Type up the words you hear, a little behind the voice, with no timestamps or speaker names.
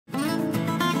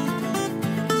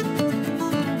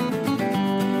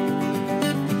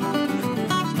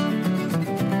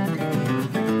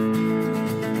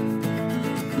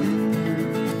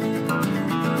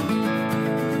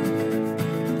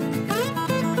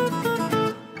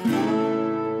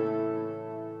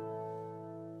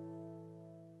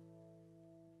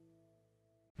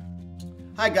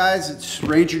Hi guys, it's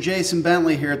Ranger Jason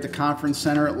Bentley here at the Conference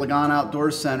Center at Lagan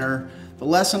Outdoor Center. The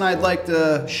lesson I'd like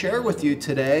to share with you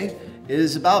today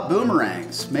is about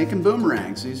boomerangs, making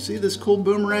boomerangs. You see this cool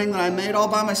boomerang that I made all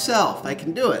by myself. I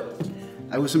can do it.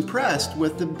 I was impressed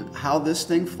with how this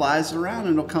thing flies around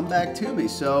and it'll come back to me.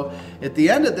 So at the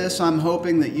end of this, I'm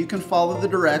hoping that you can follow the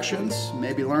directions,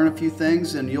 maybe learn a few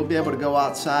things, and you'll be able to go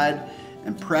outside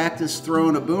and practice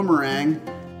throwing a boomerang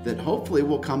that hopefully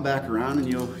will come back around and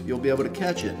you'll be able to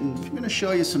catch it. And I'm going to show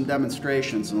you some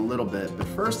demonstrations in a little bit. But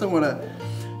first I want to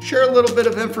share a little bit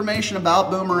of information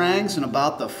about boomerangs and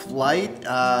about the flight,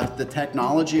 the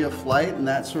technology of flight and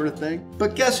that sort of thing.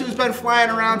 But guess who's been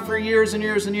flying around for years and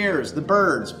years and years? The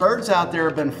birds. Birds out there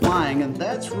have been flying, and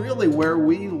that's really where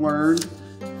we learned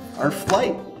our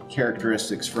flight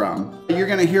characteristics from. You're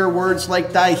going to hear words like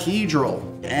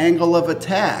dihedral, angle of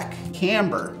attack,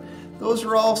 camber. Those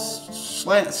are all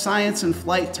science and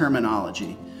flight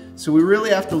terminology. So we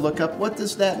really have to look up, what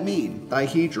does that mean,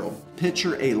 dihedral?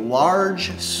 Picture a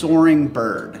large soaring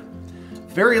bird,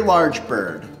 very large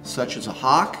bird, such as a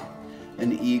hawk,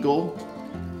 an eagle,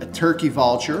 a turkey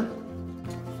vulture,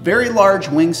 very large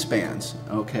wingspans,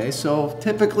 okay? So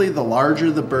typically the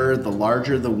larger the bird, the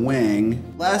larger the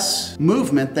wing, less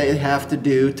movement they have to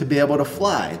do to be able to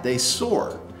fly. They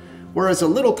soar. Whereas a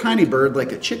little tiny bird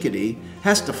like a chickadee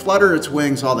has to flutter its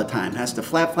wings all the time, has to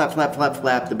flap, flap, flap, flap,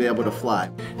 flap to be able to fly.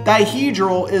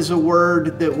 Dihedral is a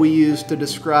word that we use to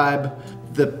describe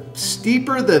the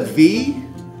steeper the V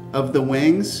of the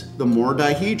wings, the more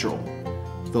dihedral.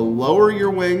 The lower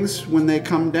your wings when they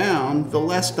come down, the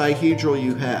less dihedral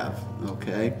you have,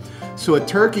 okay? So a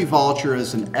turkey vulture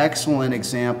is an excellent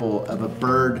example of a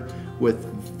bird with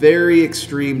very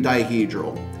extreme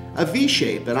dihedral. A V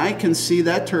shape, and I can see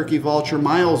that turkey vulture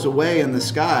miles away in the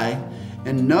sky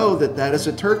and know that that is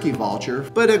a turkey vulture.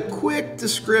 But a quick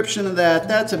description of that,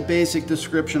 that's a basic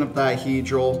description of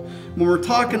dihedral. When we're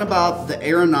talking about the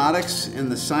aeronautics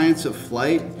and the science of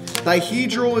flight,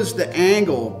 dihedral is the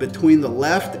angle between the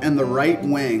left and the right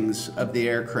wings of the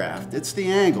aircraft. It's the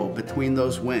angle between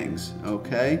those wings,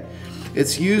 okay?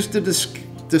 It's used to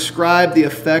describe the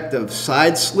effect of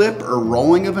side slip or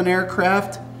rolling of an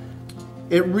aircraft.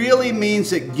 It really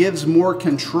means it gives more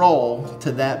control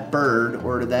to that bird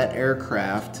or to that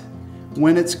aircraft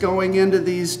when it's going into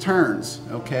these turns,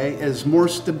 okay? As more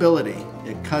stability.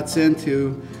 It cuts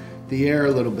into the air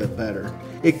a little bit better.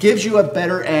 It gives you a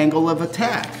better angle of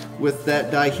attack with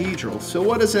that dihedral. So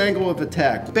what is angle of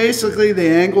attack? Basically the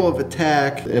angle of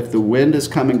attack, if the wind is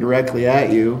coming directly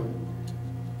at you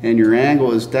and your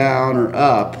angle is down or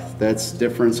up, that's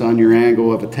difference on your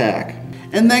angle of attack.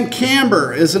 And then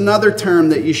camber is another term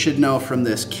that you should know from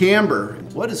this. Camber.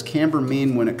 What does camber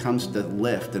mean when it comes to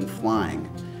lift and flying?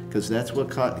 Because that's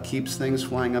what keeps things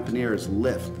flying up in the air, is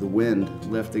lift, the wind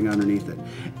lifting underneath it.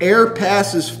 Air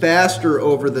passes faster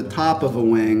over the top of a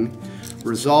wing,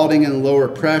 resulting in lower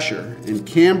pressure, and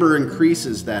camber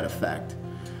increases that effect.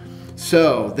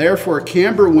 So therefore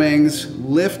camber wings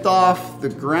lift off the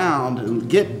ground and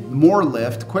get more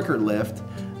lift, quicker lift,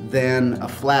 than a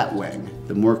flat wing.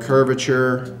 The more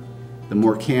curvature, the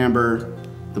more camber,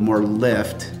 the more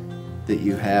lift that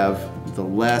you have, the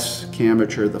less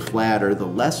curvature, the flatter, the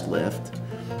less lift.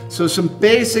 So some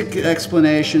basic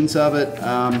explanations of it.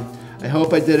 I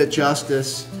hope I did it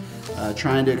justice,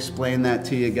 trying to explain that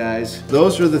to you guys.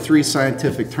 Those are the three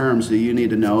scientific terms that you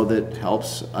need to know that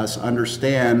helps us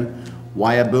understand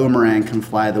why a boomerang can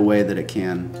fly the way that it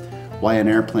can, why an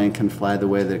airplane can fly the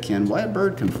way that it can, why a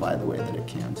bird can fly the way that it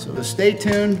can. So stay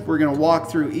tuned. We're going to walk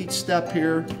through each step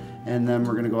here, and then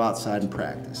we're going to go outside and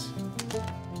practice.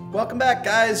 Welcome back,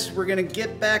 guys. We're going to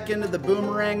get back into the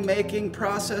boomerang making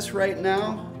process right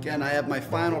now. Again, I have my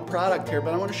final product here,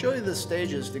 but I want to show you the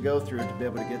stages to go through to be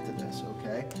able to get to this,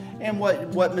 okay? And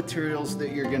what materials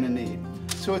that you're going to need.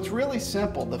 So it's really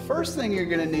simple. The first thing you're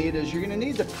going to need is you're going to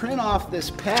need to print off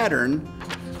this pattern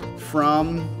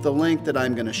from the link that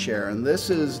I'm going to share, and this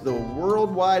is the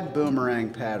worldwide boomerang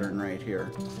pattern right here,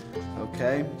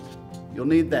 okay? You'll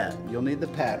need that. You'll need the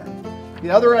pattern. The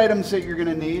other items that you're going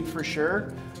to need for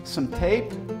sure, some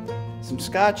tape, some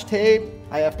Scotch tape.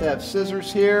 I have to have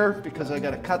scissors here because I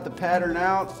got to cut the pattern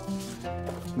out.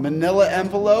 Manila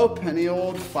envelope, any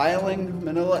old filing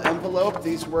manila envelope.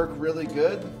 These work really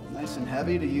good, nice and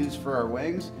heavy to use for our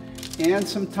wings. And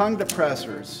some tongue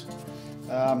depressors.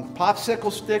 Popsicle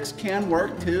sticks can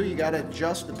work too. You got to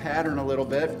adjust the pattern a little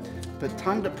bit, but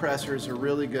tongue depressors are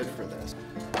really good for this.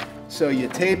 So you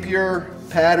tape your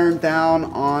pattern down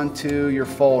onto your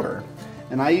folder,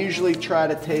 and I usually try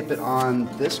to tape it on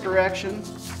this direction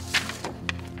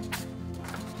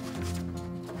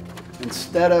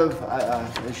instead of,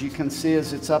 as you can see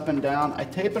as it's up and down, I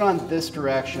tape it on this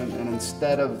direction and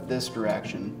instead of this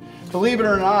direction. Believe it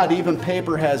or not, even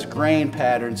paper has grain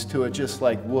patterns to it just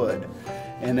like wood,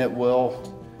 and it will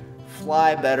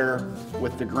fly better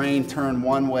with the grain turned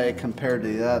one way compared to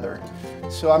the other.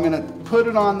 So I'm going to put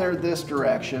it on there this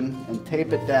direction and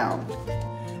tape it down.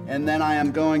 And then I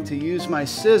am going to use my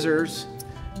scissors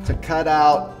to cut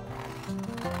out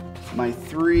my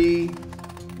 3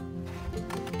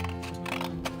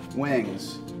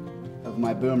 wings of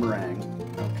my boomerang,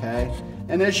 okay?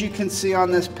 And as you can see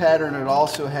on this pattern, it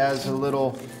also has a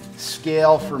little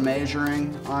scale for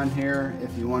measuring on here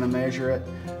if you want to measure it.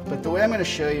 But the way I'm going to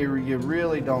show you, you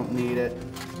really don't need it,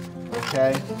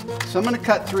 okay? So I'm going to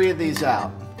cut 3 of these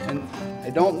out. And I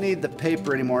don't need the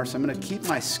paper anymore, so I'm going to keep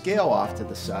my scale off to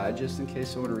the side just in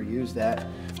case I want to reuse that.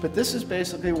 But this is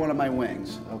basically one of my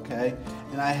wings, okay?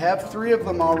 And I have 3 of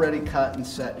them already cut and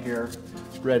set here,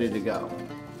 ready to go.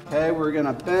 Okay, we're going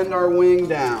to bend our wing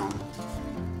down.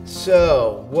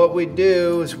 So what we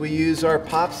do is we use our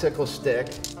popsicle stick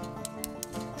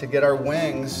to get our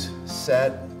wings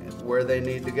set where they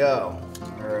need to go,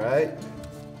 all right?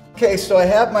 Okay, so I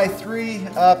have my 3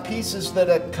 pieces that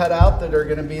I cut out that are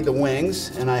going to be the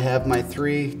wings, and I have my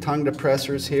 3 tongue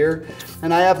depressors here,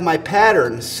 and I have my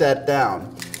pattern set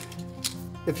down.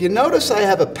 If you notice, I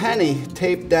have a penny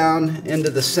taped down into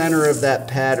the center of that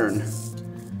pattern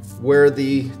where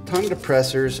the tongue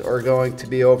depressors are going to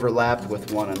be overlapped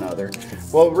with one another.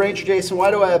 Well, Ranger Jason,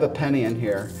 why do I have a penny in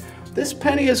here? This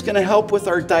penny is going to help with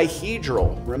our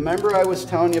dihedral. Remember I was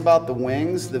telling you about the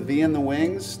wings, the V in the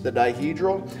wings, the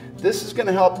dihedral? This is going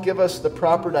to help give us the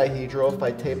proper dihedral if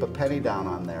I tape a penny down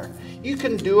on there. You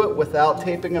can do it without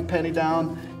taping a penny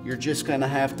down. You're just going to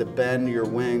have to bend your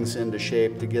wings into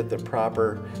shape to get the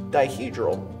proper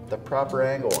dihedral, the proper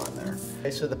angle on there.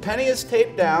 Okay, so the penny is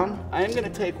taped down. I am going to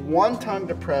take 1 tongue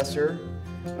depressor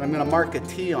and I'm going to mark a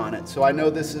T on it so I know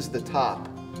this is the top.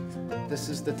 This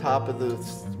is the top of the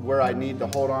where I need to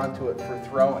hold on to it for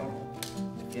throwing.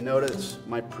 If you notice,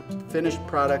 my finished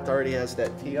product already has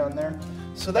that T on there.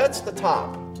 So that's the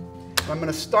top. I'm going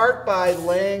to start by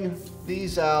laying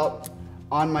these out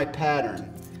on my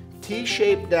pattern.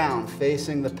 T-shape down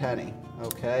facing the penny,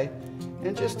 okay?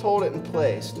 And just hold it in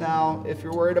place. Now, if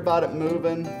you're worried about it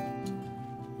moving,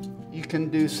 you can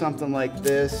do something like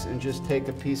this and just take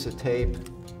a piece of tape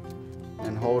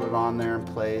and hold it on there in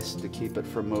place to keep it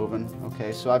from moving.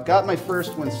 Okay, so I've got my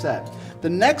first one set. The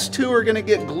next 2 are going to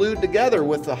get glued together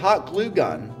with a hot glue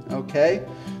gun, okay?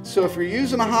 So if you're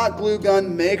using a hot glue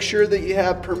gun, make sure that you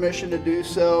have permission to do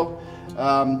so,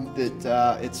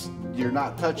 you're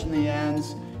not touching the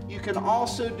ends. You can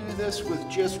also do this with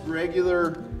just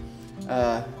regular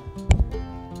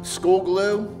school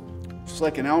glue, just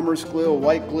like an Elmer's glue, a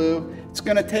white glue. It's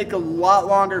going to take a lot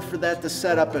longer for that to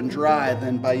set up and dry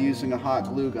than by using a hot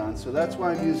glue gun. So that's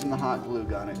why I'm using the hot glue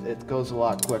gun. It goes a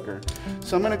lot quicker.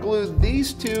 So I'm going to glue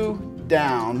these 2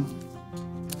 down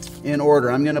in order.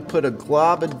 I'm going to put a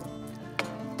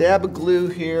dab of glue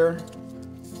here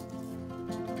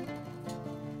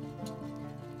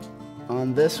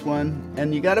on this one.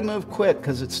 And you got to move quick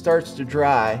because it starts to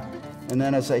dry. And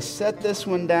then as I set this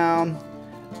one down,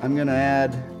 I'm going to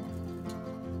add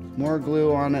more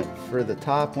glue on it for the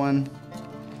top one.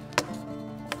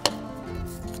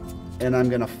 And I'm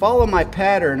going to follow my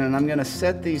pattern and I'm going to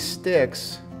set these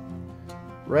sticks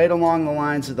right along the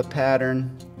lines of the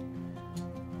pattern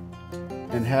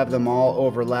and have them all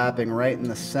overlapping right in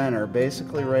the center,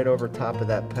 basically right over top of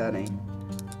that penny.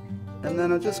 And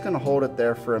then I'm just going to hold it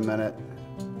there for a minute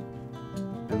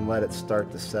and let it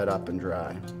start to set up and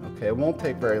dry. Okay, it won't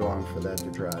take very long for that to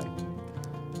dry.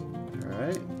 All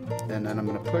right. And then I'm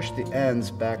going to push the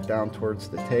ends back down towards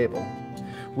the table,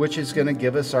 which is going to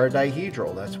give us our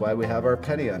dihedral. That's why we have our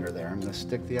penny under there. I'm going to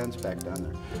stick the ends back down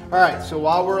there. All right, so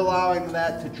while we're allowing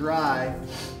that to dry,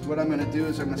 what I'm going to do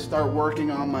is I'm going to start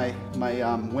working on my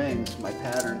wings, my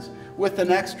patterns, with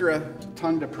an extra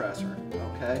tongue depressor,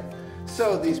 okay?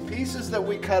 So these pieces that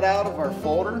we cut out of our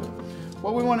folder,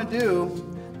 what we want to do,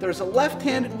 there's a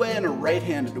left-handed way and a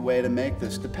right-handed way to make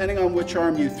this, depending on which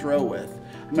arm you throw with.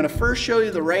 I'm going to first show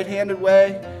you the right-handed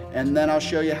way, and then I'll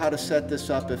show you how to set this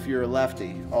up if you're a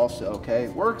lefty also, okay?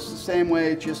 It works the same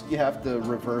way, just you have to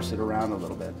reverse it around a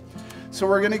little bit. So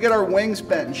we're going to get our wings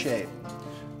bent in shape.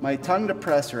 My tongue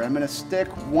depressor, I'm going to stick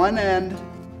one end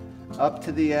up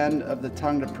to the end of the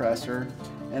tongue depressor,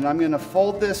 and I'm going to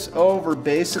fold this over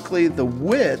basically the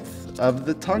width of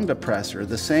the tongue depressor,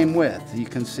 the same width. You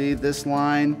can see this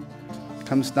line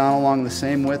comes down along the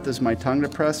same width as my tongue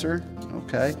depressor.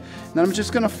 Okay, now I'm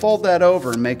just going to fold that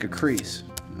over and make a crease.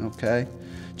 Okay,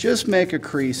 just make a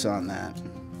crease on that.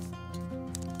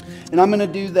 And I'm gonna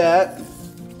do that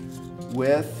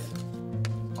with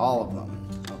all of them.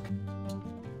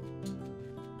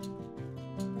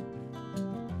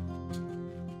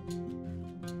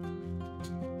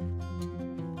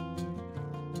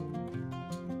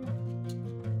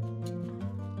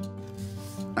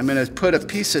 I'm going to put a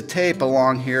piece of tape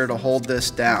along here to hold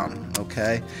this down,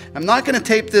 okay? I'm not going to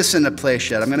tape this into place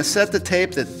yet. I'm going to set the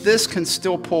tape that this can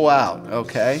still pull out,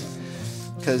 okay?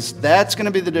 Because that's going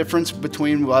to be the difference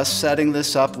between us setting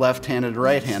this up left-handed to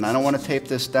right-hand. I don't want to tape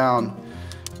this down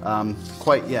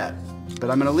quite yet, but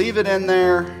I'm going to leave it in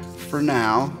there for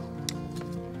now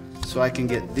so I can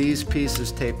get these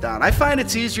pieces taped down. I find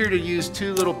it's easier to use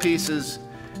two little pieces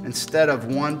instead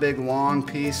of one big long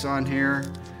piece on here,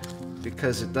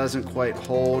 because it doesn't quite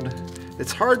hold.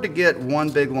 It's hard to get one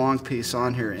big long piece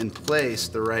on here in place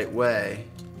the right way,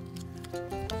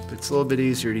 but it's a little bit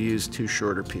easier to use two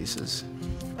shorter pieces.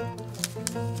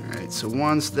 All right, so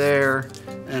one's there,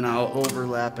 and I'll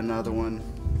overlap another one.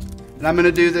 And I'm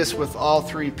gonna do this with all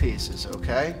three pieces,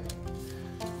 okay?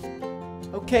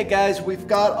 Okay guys, we've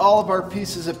got all of our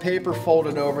pieces of paper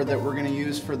folded over that we're gonna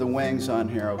use for the wings on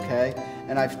here, okay?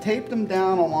 And I've taped them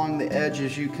down along the edge,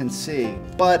 as you can see,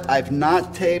 but I've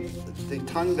not taped the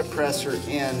tongue depressor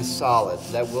in solid.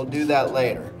 We'll do that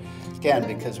later. Again,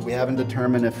 because we haven't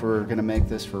determined if we're gonna make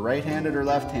this for right-handed or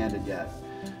left-handed yet.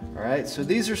 All right, so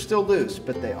these are still loose,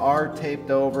 but they are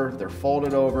taped over, they're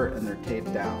folded over, and they're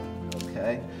taped down,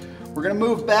 okay? We're gonna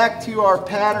move back to our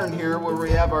pattern here where we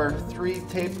have our three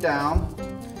taped down.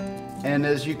 And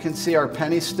as you can see, our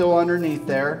penny's still underneath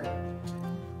there.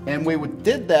 And we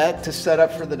did that to set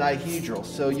up for the dihedral.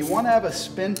 So you want to have a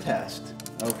spin test,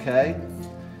 okay?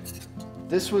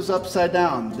 This was upside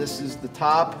down. This is the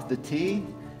top, the T.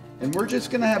 And we're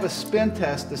just going to have a spin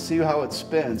test to see how it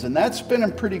spins. And that's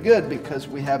spinning pretty good because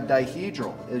we have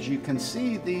dihedral. As you can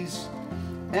see, these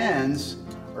ends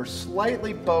are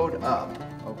slightly bowed up,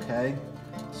 okay?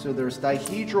 So there's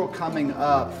dihedral coming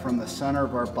up from the center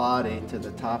of our body to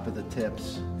the top of the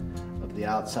tips of the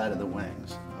outside of the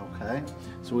wings, okay?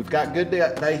 So we've got good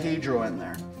dihedral in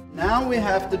there. Now we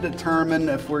have to determine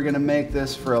if we're gonna make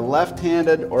this for a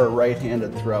left-handed or a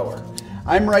right-handed thrower.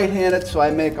 I'm right-handed, so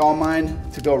I make all mine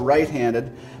to go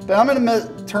right-handed, but I'm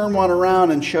gonna turn one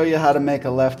around and show you how to make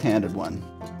a left-handed one.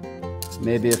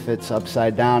 Maybe if it's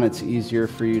upside down, it's easier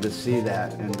for you to see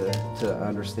that and to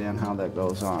understand how that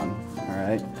goes on, all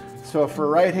right? So for a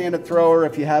right-handed thrower,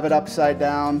 if you have it upside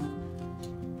down,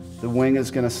 the wing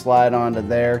is gonna slide onto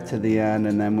there to the end,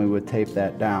 and then we would tape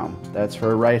that down. That's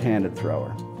for a right-handed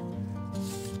thrower.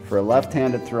 For a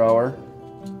left-handed thrower,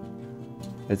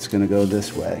 it's gonna go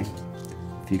this way.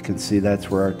 If you can see,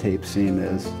 that's where our tape seam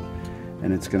is.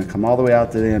 And it's going to come all the way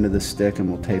out to the end of the stick, and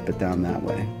we'll tape it down that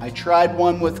way. I tried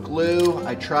one with glue,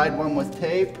 I tried one with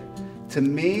tape. To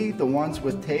me, the ones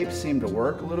with tape seem to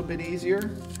work a little bit easier.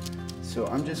 So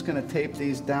I'm just going to tape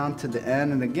these down to the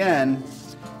end. And again,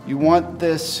 you want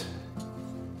this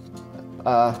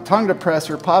tongue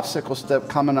depressor popsicle step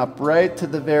coming up right to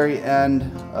the very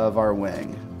end of our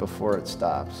wing before it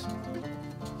stops.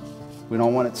 We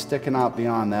don't want it sticking out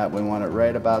beyond that. We want it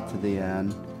right about to the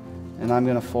end. And I'm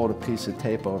going to fold a piece of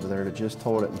tape over there to just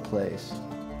hold it in place.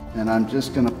 And I'm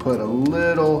just going to put a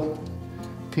little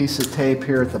piece of tape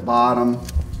here at the bottom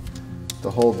to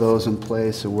hold those in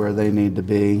place of where they need to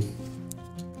be.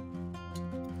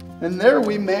 And there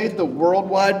we made the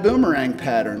worldwide boomerang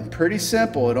pattern. Pretty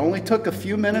simple. It only took a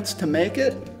few minutes to make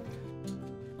it.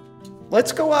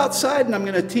 Let's go outside and I'm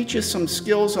going to teach you some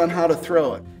skills on how to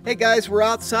throw it. Hey guys, we're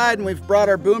outside and we've brought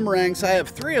our boomerangs. I have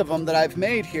 3 of them that I've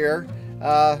made here.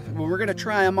 We're gonna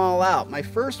try them all out. My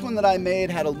first one that I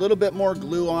made had a little bit more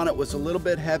glue on it, was a little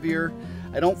bit heavier.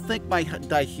 I don't think my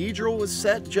dihedral was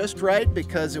set just right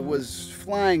because it was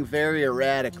flying very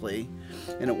erratically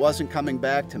and it wasn't coming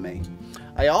back to me.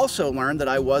 I also learned that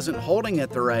I wasn't holding it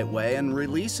the right way and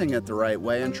releasing it the right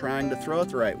way and trying to throw it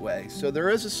the right way. So there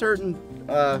is a certain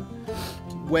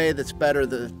way that's better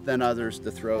than others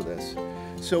to throw this.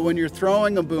 So when you're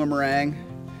throwing a boomerang,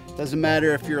 doesn't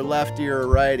matter if you're a lefty or a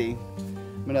righty.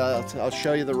 I'll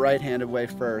show you the right-handed way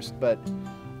first, but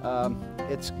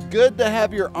it's good to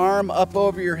have your arm up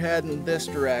over your head in this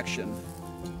direction.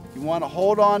 You want to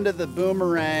hold on to the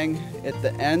boomerang at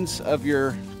the ends of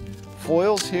your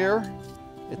foils here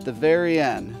at the very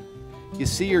end. You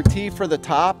see your T for the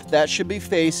top, that should be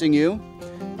facing you.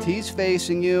 T's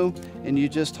facing you, and you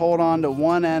just hold on to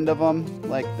one end of them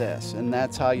like this, and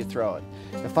that's how you throw it.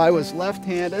 If I was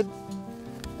left-handed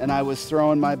and I was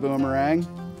throwing my boomerang,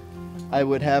 I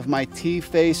would have my T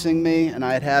facing me and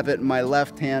I'd have it in my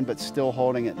left hand but still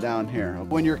holding it down here.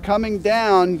 When you're coming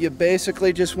down, you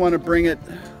basically just want to bring it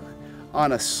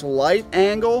on a slight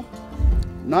angle,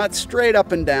 not straight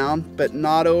up and down, but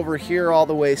not over here all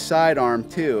the way sidearm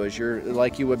too, as you're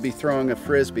like you would be throwing a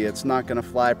frisbee. It's not going to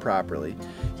fly properly.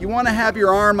 You want to have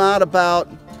your arm out about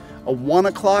a 1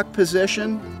 o'clock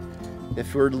position.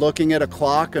 If we're looking at a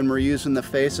clock and we're using the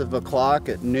face of a clock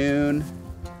at noon,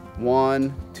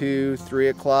 1, 2, 3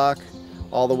 o'clock,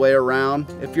 all the way around.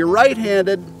 If you're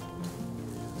right-handed,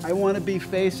 I want to be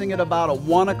facing at about a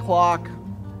 1 o'clock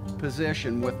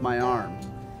position with my arm.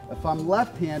 If I'm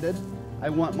left-handed, I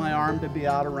want my arm to be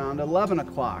out around 11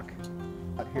 o'clock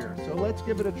out here. So let's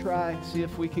give it a try, see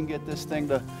if we can get this thing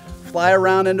to fly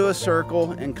around into a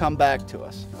circle and come back to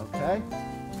us, okay?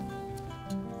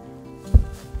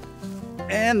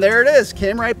 And there it is,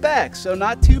 came right back. So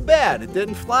not too bad. It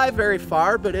didn't fly very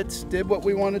far, but it did what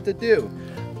we wanted to do.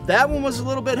 That one was a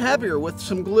little bit heavier with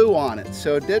some glue on it,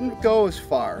 so it didn't go as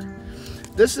far.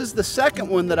 This is the second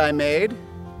one that I made,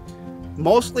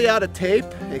 mostly out of tape,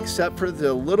 except for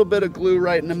the little bit of glue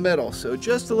right in the middle. So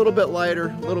just a little bit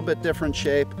lighter, a little bit different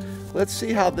shape. Let's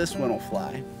see how this one will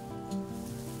fly.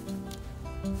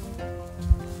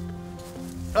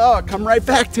 Oh, it come right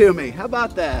back to me. How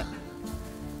about that?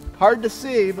 Hard to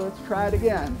see, but let's try it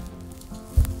again.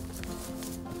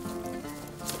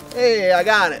 Hey, I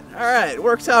got it. All right, it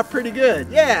works out pretty good.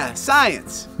 Yeah,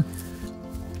 science.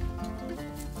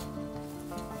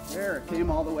 There, it came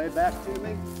all the way back to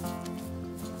me.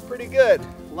 Pretty good,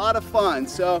 a lot of fun.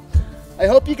 So I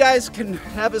hope you guys can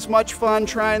have as much fun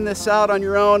trying this out on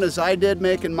your own as I did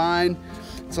making mine.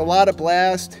 It's a lot of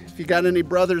blast. If you got any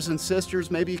brothers and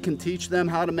sisters, maybe you can teach them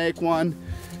how to make one.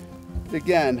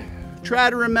 Again, try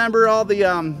to remember all the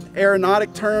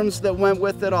aeronautic terms that went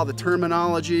with it, all the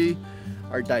terminology,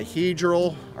 our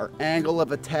dihedral, our angle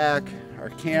of attack,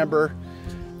 our camber,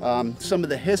 some of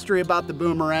the history about the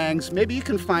boomerangs. Maybe you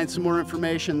can find some more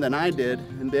information than I did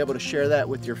and be able to share that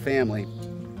with your family.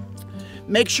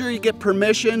 Make sure you get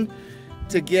permission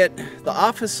to get the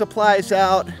office supplies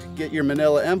out, get your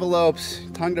manila envelopes,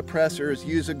 tongue depressors,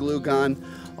 use a glue gun,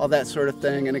 all that sort of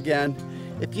thing. And again,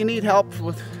 if you need help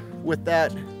with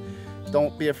that,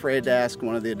 don't be afraid to ask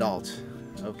one of the adults,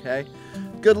 okay?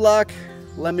 Good luck.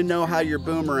 Let me know how your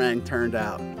boomerang turned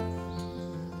out.